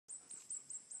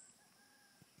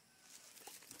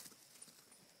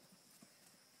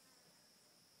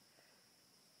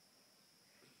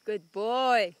Good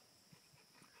boy.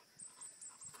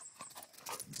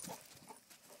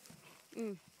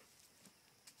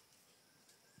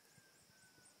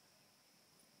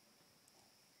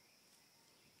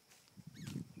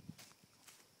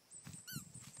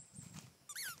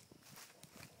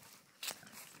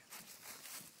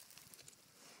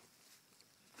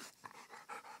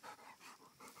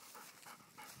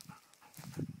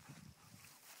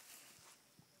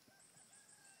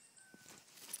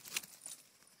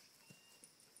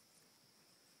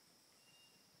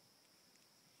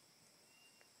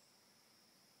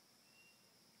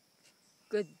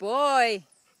 Good boy.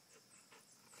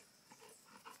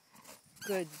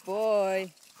 Good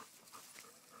boy.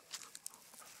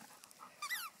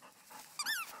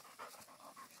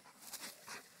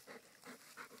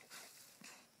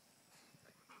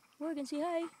 Morgan, say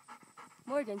hi.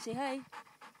 Morgan, say hi.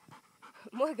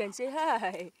 Morgan, say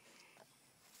hi.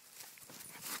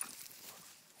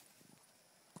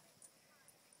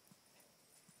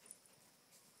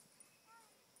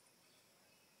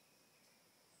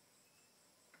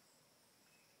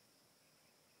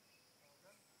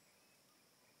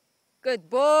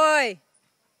 Good boy.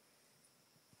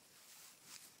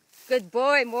 Good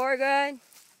boy, Morgan.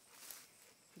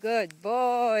 Good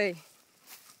boy.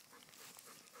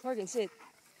 Morgan, sit.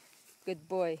 Good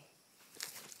boy.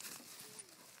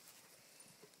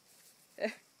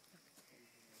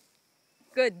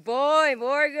 Good boy,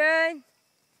 Morgan.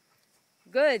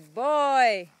 Good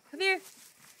boy. Come here.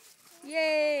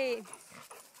 Yay.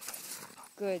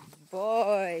 Good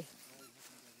boy.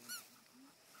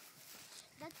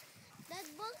 That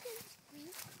ball can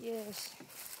squeeze. Yes.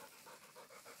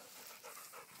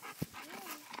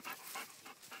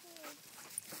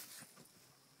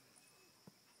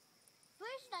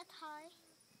 Where's that high?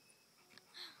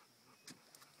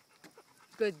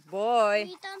 Good boy.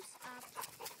 3 thumbs up.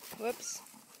 Whoops.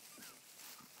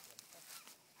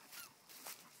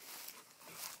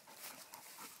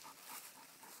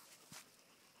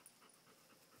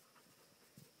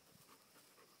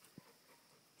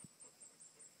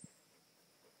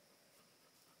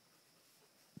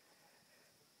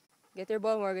 Get your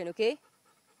ball, Morgan, okay?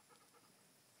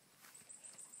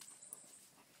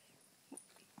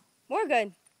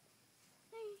 Morgan.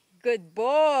 Good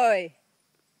boy.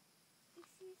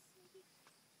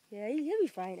 Yeah, he'll be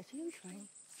fine. He'll be fine.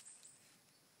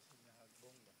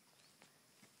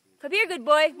 Come here, good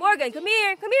boy. Morgan, come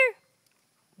here. Come here.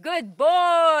 Good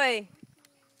boy.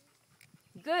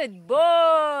 Good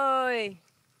boy.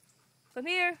 Come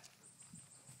here.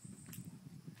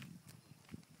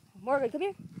 Morgan, come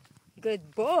here.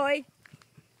 Good boy.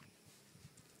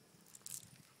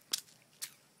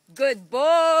 Good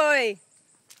boy.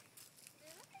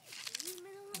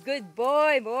 Good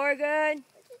boy, Morgan.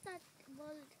 What is that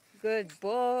ball? Good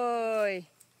boy.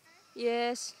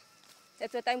 Yes,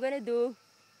 that's what I'm gonna do.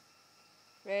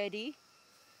 Ready?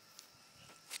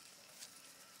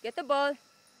 Get the ball.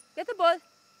 Get the ball.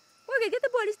 Morgan, get the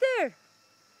ball. It's there.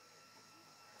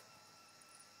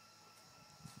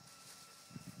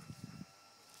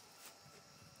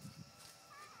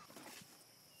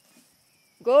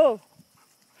 Go.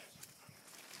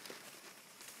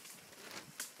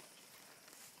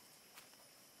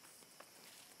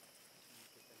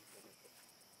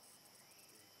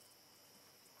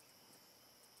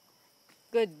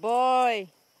 Good boy.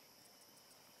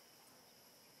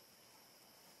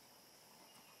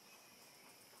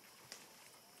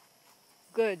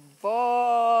 Good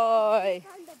boy.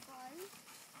 On the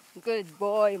ball. Good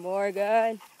boy,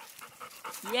 Morgan.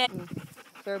 Yeah.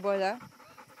 Fair ball, huh?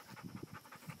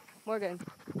 Morgan.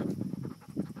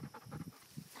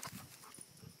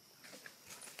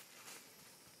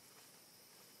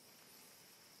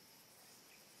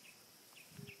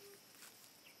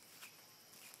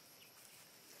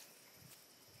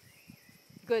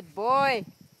 Good boy.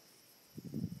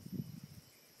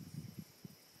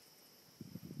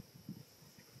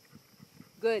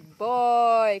 Good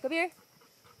boy. Come here.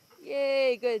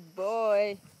 Yay, good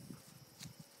boy.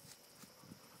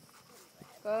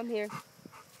 Come here.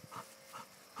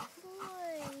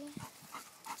 Boy.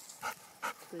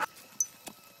 Good.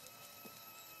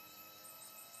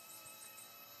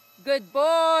 Good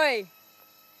boy.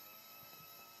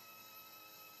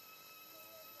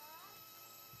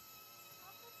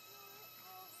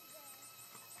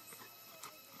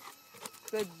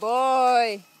 Good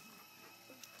boy.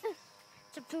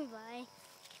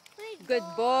 Bye. Good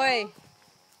boy.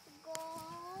 Go.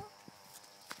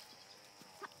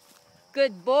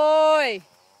 Good boy.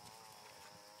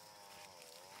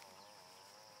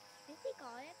 I think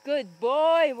got it. Good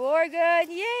boy, Morgan.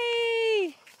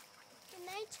 Yay. Can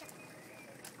I check?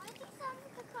 I think some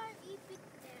ka can't ipit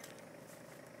them.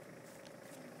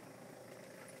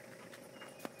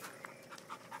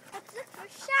 Let's look for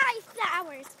shy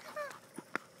flowers.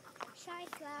 Shy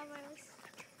flowers.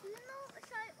 Do you know what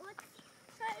shy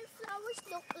flowers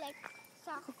look like?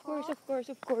 Of course, of course,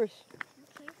 of course.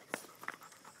 Okay.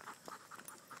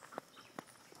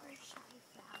 Or shy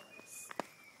flowers.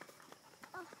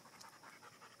 Oh.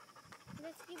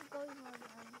 Let's keep going on.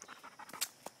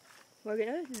 Morgan,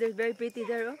 oh, they're very pretty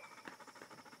there, oh.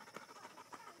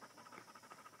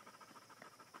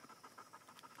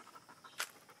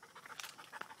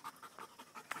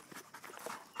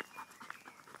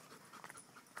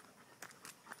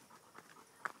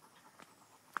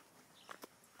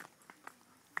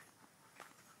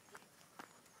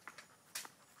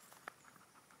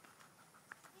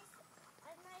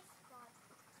 A nice spot.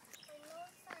 For no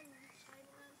sun shining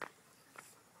on us.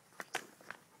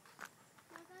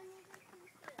 We're gonna need a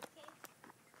pencil, okay?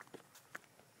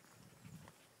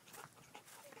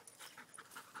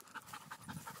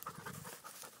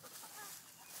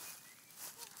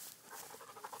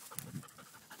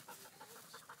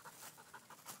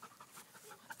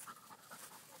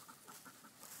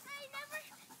 I never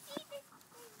see this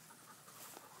thing.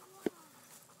 Wow.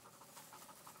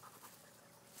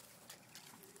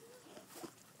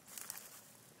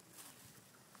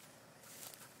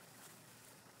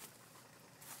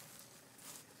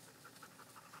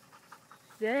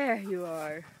 There you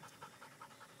are.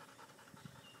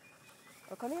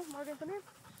 Oh, come here, Morgan, come here.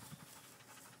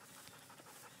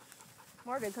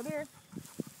 Morgan, come here.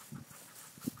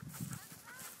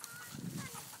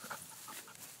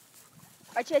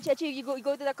 Achi, you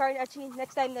go to the car, Achi,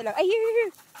 next time na lang. Ay,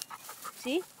 here.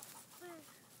 See?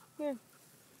 Here.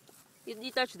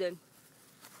 You touch them.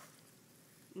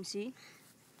 You see?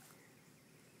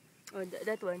 Oh,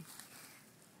 that one.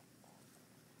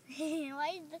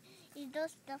 Why is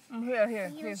those stuff Here.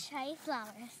 use shy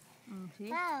flowers? See?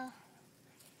 Wow.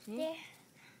 See? They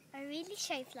are really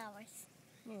shy flowers.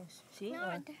 Yes. See? No,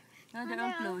 Oh. they're- Now they're they're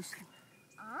all closed.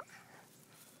 Huh?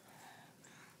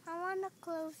 I wanna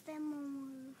close them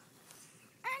more.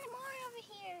 And more over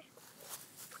here.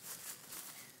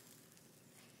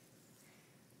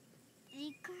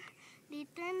 They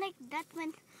turn like that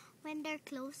when they're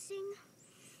closing.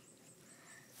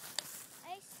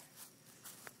 Nice.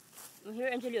 Here,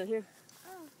 Angelio, here.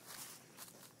 Oh.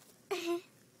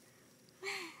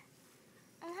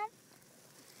 I'm happy.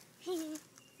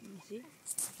 You see?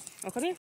 Oh, come here.